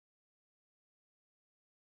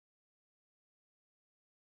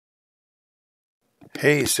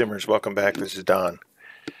Hey Simmers, welcome back. This is Don.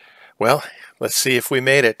 Well, let's see if we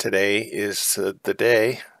made it. Today is the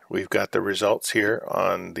day. We've got the results here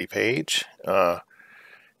on the page,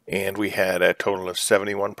 and we had a total of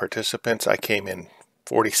 71 participants. I came in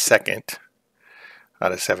 42nd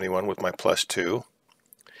out of 71 with my +2,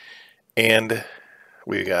 and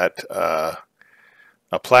we got a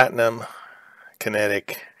platinum,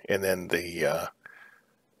 kinetic, and then the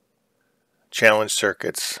challenge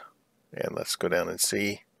circuits. And let's go down and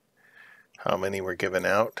see how many were given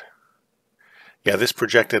out. Yeah, this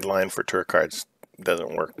projected line for tour cards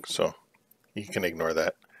doesn't work, so you can ignore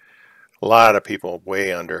that. A lot of people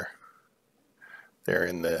way under. They're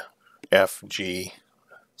in the F, G.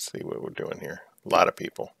 Let's see what we're doing here. A lot of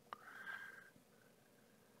people.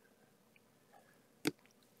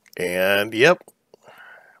 And yep,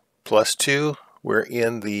 +2. We're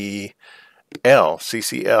in the L,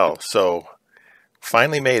 CCL. So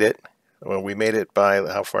finally made it. Well, we made it by,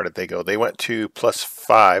 how far did they go? They went to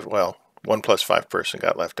 +5. Well, one +5 person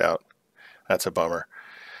got left out. That's a bummer.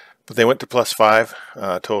 But they went to +5,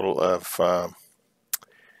 a total of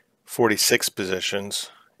 46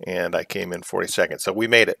 positions, and I came in 42nd. So we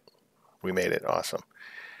made it. We made it. Awesome.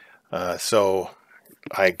 So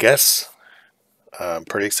I guess I'm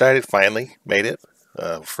pretty excited. Finally made it.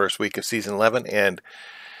 First week of season 11, and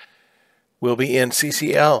we'll be in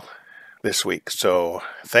CCL this week. So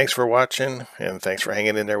thanks for watching, and thanks for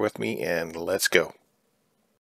hanging in there with me, and let's go.